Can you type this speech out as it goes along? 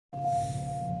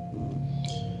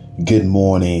Good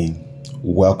morning.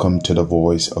 Welcome to the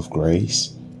Voice of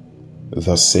Grace,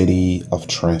 the city of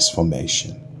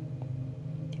transformation,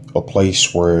 a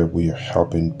place where we are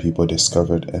helping people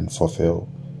discover and fulfill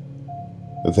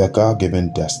their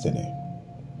God-given destiny,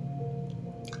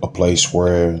 a place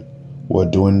where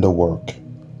we're doing the work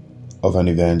of an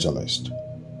evangelist,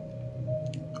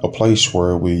 a place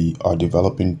where we are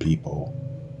developing people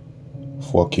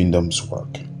for kingdom's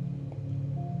work.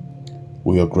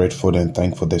 We are grateful and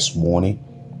thankful this morning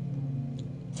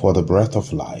for the breath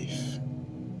of life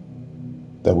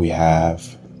that we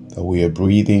have, that we are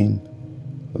breathing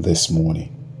this morning.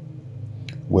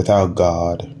 Without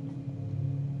God,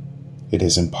 it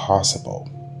is impossible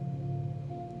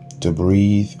to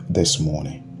breathe this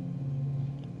morning.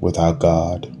 Without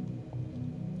God,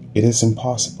 it is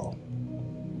impossible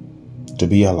to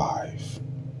be alive.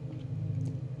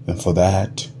 And for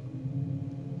that,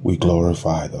 we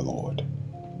glorify the Lord.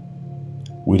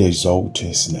 We exalt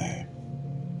His name.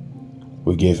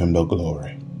 We give Him the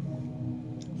glory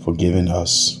for giving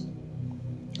us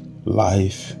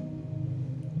life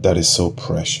that is so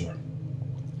precious.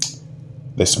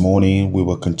 This morning we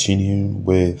will continue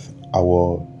with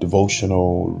our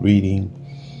devotional reading,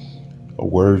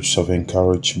 words of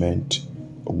encouragement,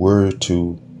 a word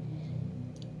to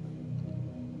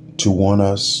warn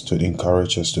us, to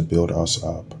encourage us, to build us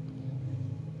up,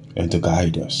 and to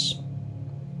guide us.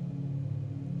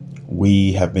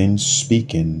 We have been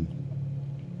speaking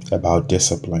about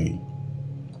discipline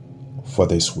for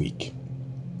this week.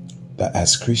 That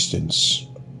as Christians,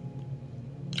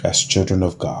 as children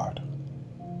of God,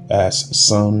 as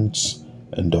sons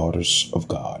and daughters of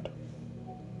God,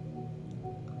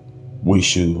 we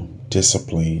should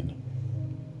discipline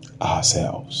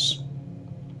ourselves.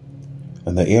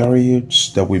 And the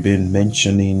areas that we've been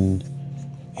mentioning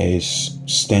is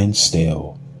stand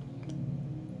still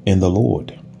in the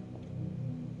Lord.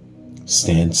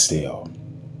 Stand still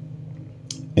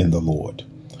in the Lord.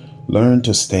 Learn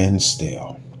to stand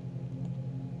still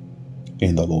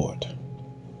in the Lord.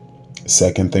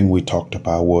 Second thing we talked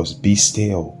about was be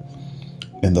still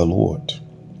in the Lord.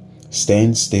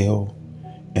 Stand still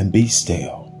and be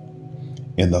still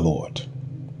in the Lord.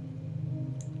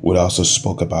 We also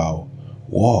spoke about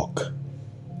walk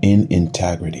in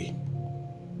integrity.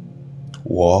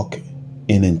 Walk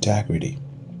in integrity.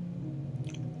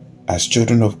 As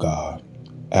children of God,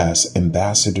 as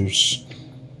ambassadors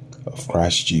of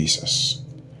Christ Jesus,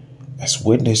 as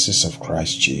witnesses of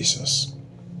Christ Jesus,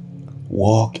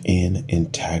 walk in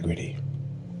integrity.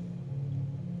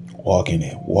 Walk in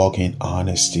it. Walk in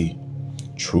honesty,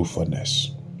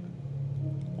 truthfulness.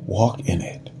 Walk in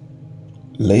it.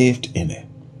 Live in it.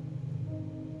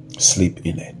 Sleep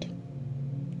in it.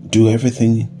 Do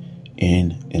everything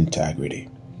in integrity.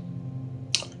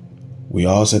 We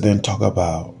also then talk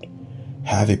about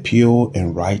have a pure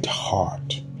and right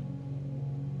heart.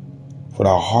 For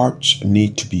our hearts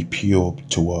need to be pure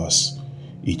towards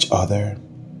each other.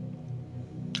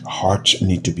 Our hearts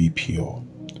need to be pure.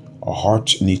 Our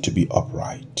hearts need to be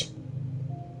upright.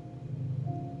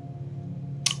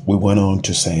 We went on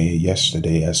to say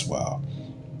yesterday as well,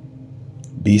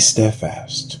 be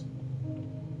steadfast,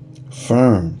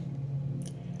 firm,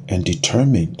 and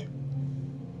determined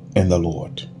in the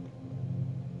Lord.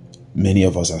 Many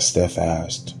of us are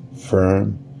steadfast,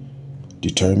 firm,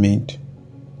 determined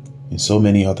in so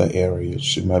many other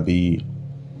areas. It might be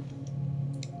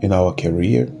in our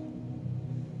career.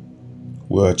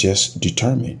 We're just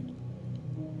determined.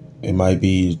 It might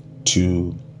be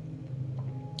to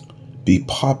be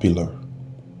popular.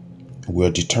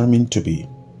 We're determined to be.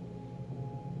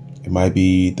 It might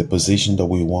be the position that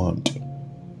we want,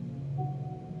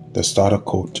 the starter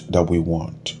coat that we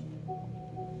want.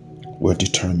 We're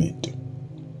determined.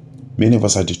 Many of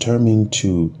us are determined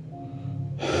to,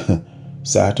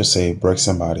 sad to say, break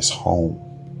somebody's home.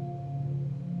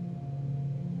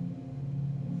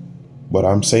 But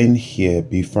I'm saying here,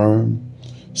 be firm,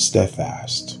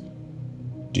 steadfast,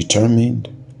 determined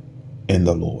in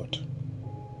the Lord.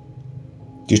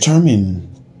 Determined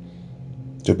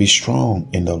to be strong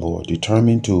in the Lord.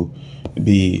 Determined to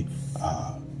be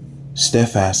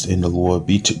steadfast in the Lord.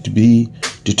 To be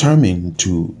determined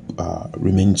to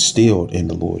remain still in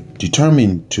the Lord.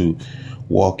 Determined to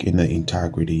walk in the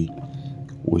integrity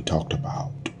we talked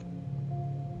about.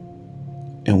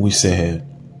 And we said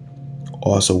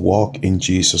also walk in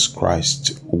Jesus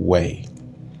Christ's way.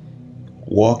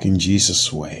 Walk in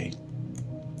Jesus' way.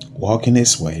 Walk in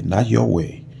His way, not your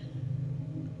way.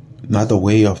 Not the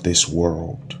way of this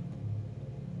world.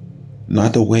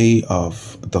 Not the way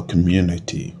of the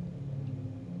community.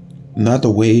 Not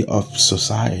the way of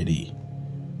society.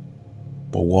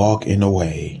 but walk in the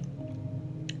way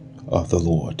of the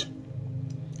Lord.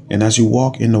 And as you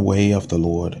walk in the way of the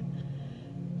Lord,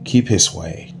 keep his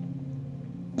way.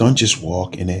 Don't just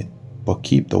walk in it, but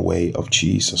keep the way of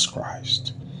Jesus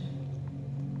Christ.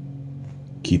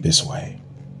 Keep his way.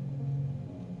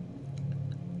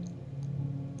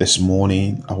 This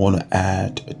morning, I want to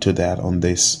add to that on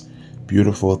this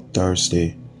beautiful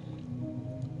Thursday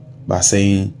by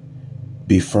saying,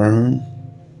 be firm,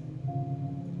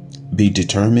 be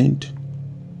determined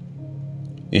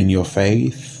in your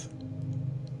faith,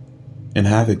 and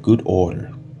have a good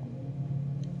order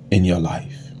in your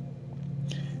life.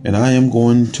 And I am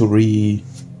going to read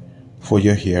for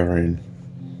your hearing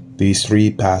these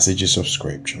 3 passages of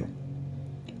scripture.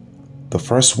 The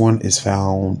first one is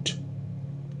found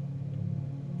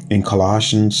in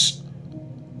Colossians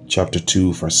chapter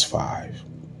 2, verse 5.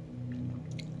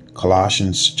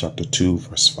 Colossians chapter 2,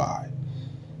 verse 5.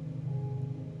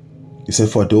 He said,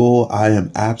 for though I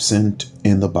am absent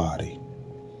in the body,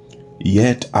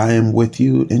 yet I am with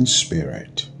you in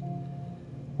spirit,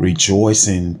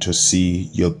 rejoicing to see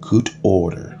your good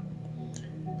order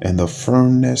and the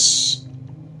firmness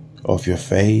of your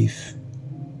faith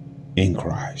in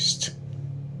Christ.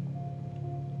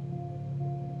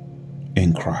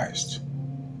 In Christ.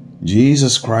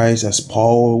 Jesus Christ, as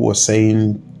Paul was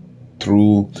saying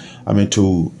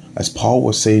as Paul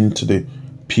was saying to the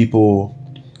people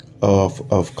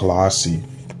of Colossae,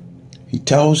 he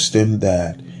tells them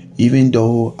that even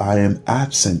though I am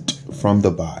absent from the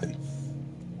body,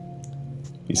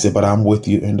 he said, but I'm with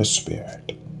you in the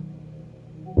spirit.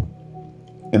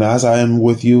 And as I am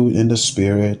with you in the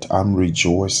spirit, I'm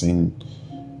rejoicing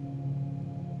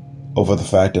over the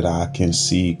fact that I can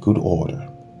see good order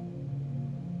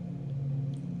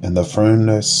and the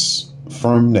firmness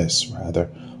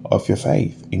of your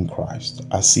faith in Christ.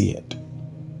 I see it.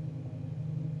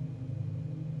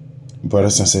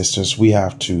 Brothers and sisters, we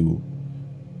have to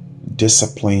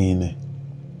discipline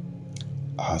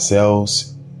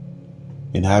ourselves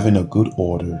in having a good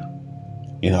order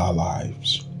in our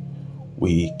lives.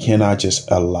 We cannot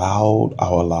just allow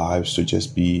our lives to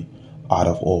just be out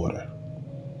of order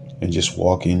and just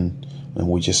walking and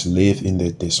we just live in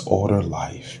the disordered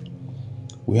life.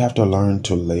 We have to learn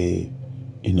to live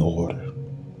in order.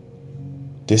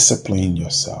 Discipline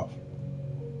yourself.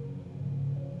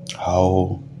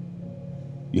 How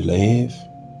you live,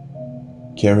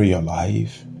 carry your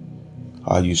life,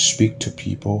 how you speak to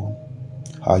people,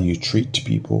 how you treat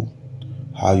people,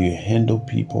 how you handle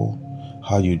people,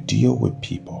 how you deal with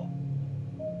people.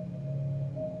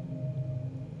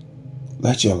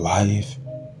 Let your life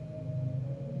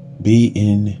be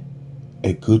in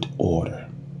a good order.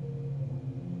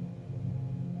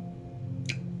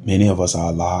 Many of us,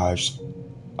 our lives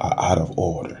are out of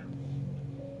order.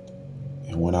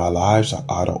 And when our lives are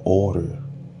out of order,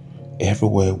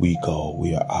 everywhere we go,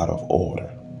 we are out of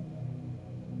order.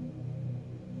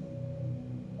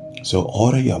 So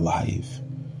order your life.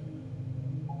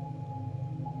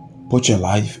 Put your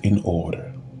life in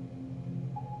order.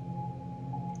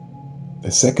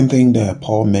 The second thing that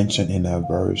Paul mentioned in that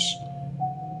verse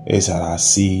is that I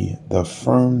see the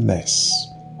firmness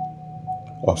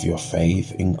of your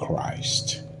faith in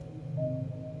Christ.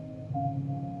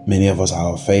 Many of us,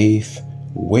 our faith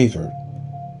wavered.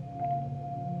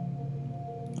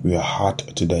 We are hot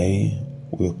today.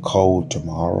 We're cold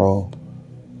tomorrow.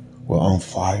 We're on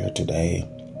fire today.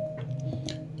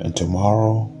 And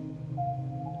tomorrow,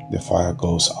 the fire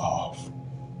goes off.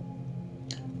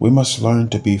 We must learn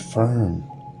to be firm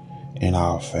in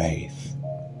our faith.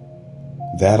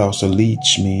 That also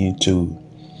leads me to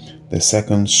the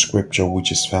second scripture,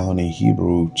 which is found in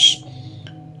Hebrews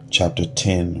chapter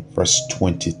 10, verse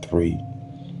 23.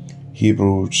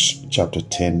 Hebrews chapter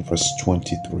 10, verse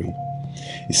 23.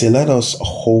 He said, let us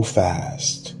hold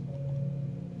fast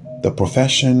the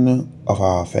profession of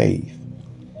our faith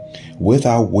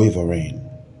without wavering.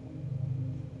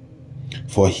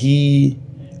 For he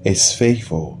is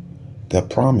faithful that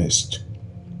promised.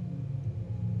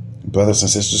 Brothers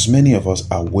and sisters, many of us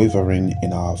are wavering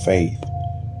in our faith.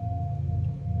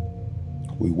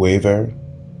 We waver.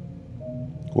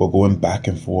 We're going back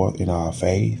and forth in our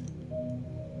faith.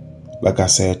 Like I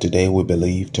said, today we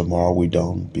believe, tomorrow we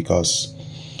don't, because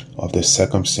of the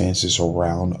circumstances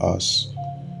around us,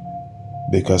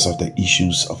 because of the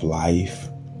issues of life.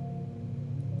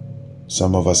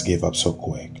 Some of us give up so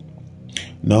quick.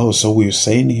 No, so we're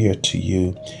saying here to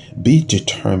you, be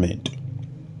determined,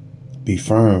 be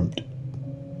firm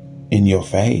in your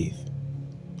faith.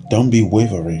 Don't be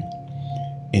wavering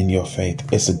in your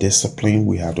faith. It's a discipline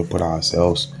we have to put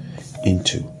ourselves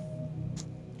into.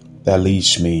 That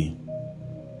leads me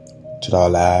to our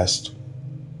last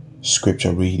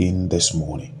scripture reading this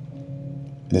morning.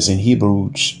 It is in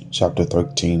Hebrews chapter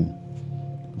 13,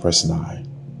 verse 9.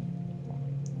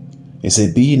 It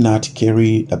said, "Be not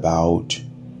carried about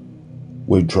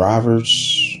with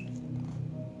drivers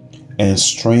and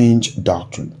strange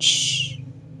doctrines."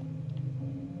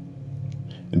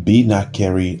 Be not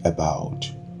carried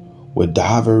about with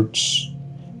divers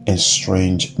and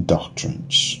strange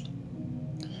doctrines.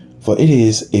 For it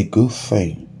is a good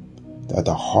thing that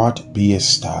the heart be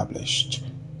established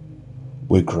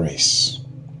with grace,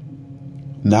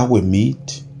 not with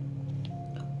meat,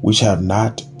 which have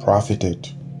not profited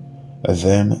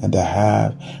them that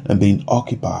have and been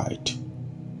occupied.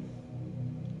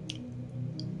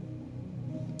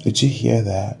 Did you hear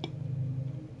that?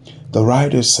 The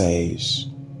writer says,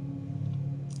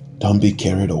 don't be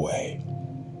carried away.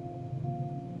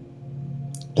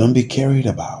 Don't be carried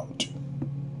about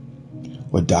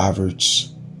with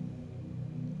divers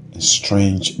and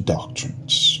strange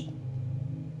doctrines.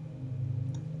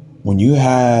 When you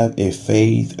have a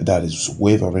faith that is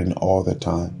wavering all the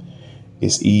time,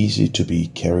 it's easy to be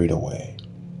carried away.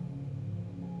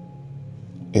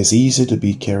 It's easy to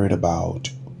be carried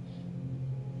about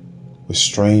with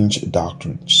strange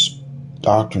doctrines.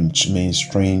 Doctrines mean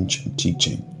strange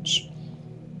teachings.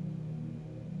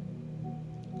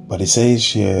 But it says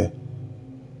here,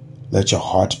 let your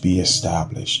heart be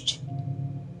established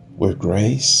with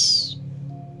grace.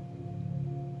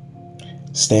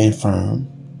 Stand firm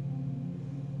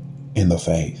in the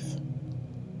faith.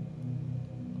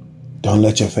 Don't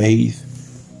let your faith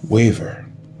waver.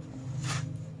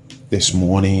 This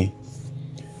morning,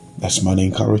 that's my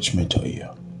encouragement to you.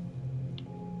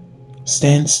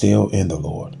 Stand still in the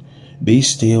Lord. Be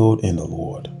still in the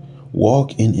Lord.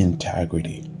 Walk in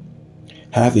integrity.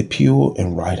 Have a pure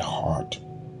and right heart.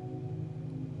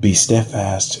 Be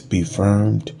steadfast, be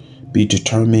firm, be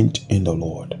determined in the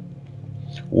Lord.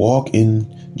 Walk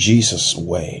in Jesus'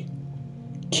 way.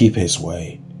 Keep his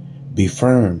way. Be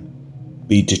firm,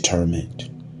 be determined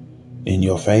in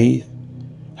your faith.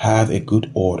 Have a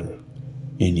good order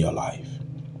in your life.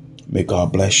 May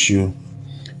God bless you.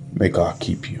 May God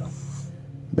keep you.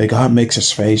 May God make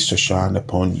his face to shine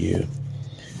upon you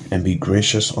and be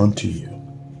gracious unto you.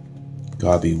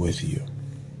 God be with you.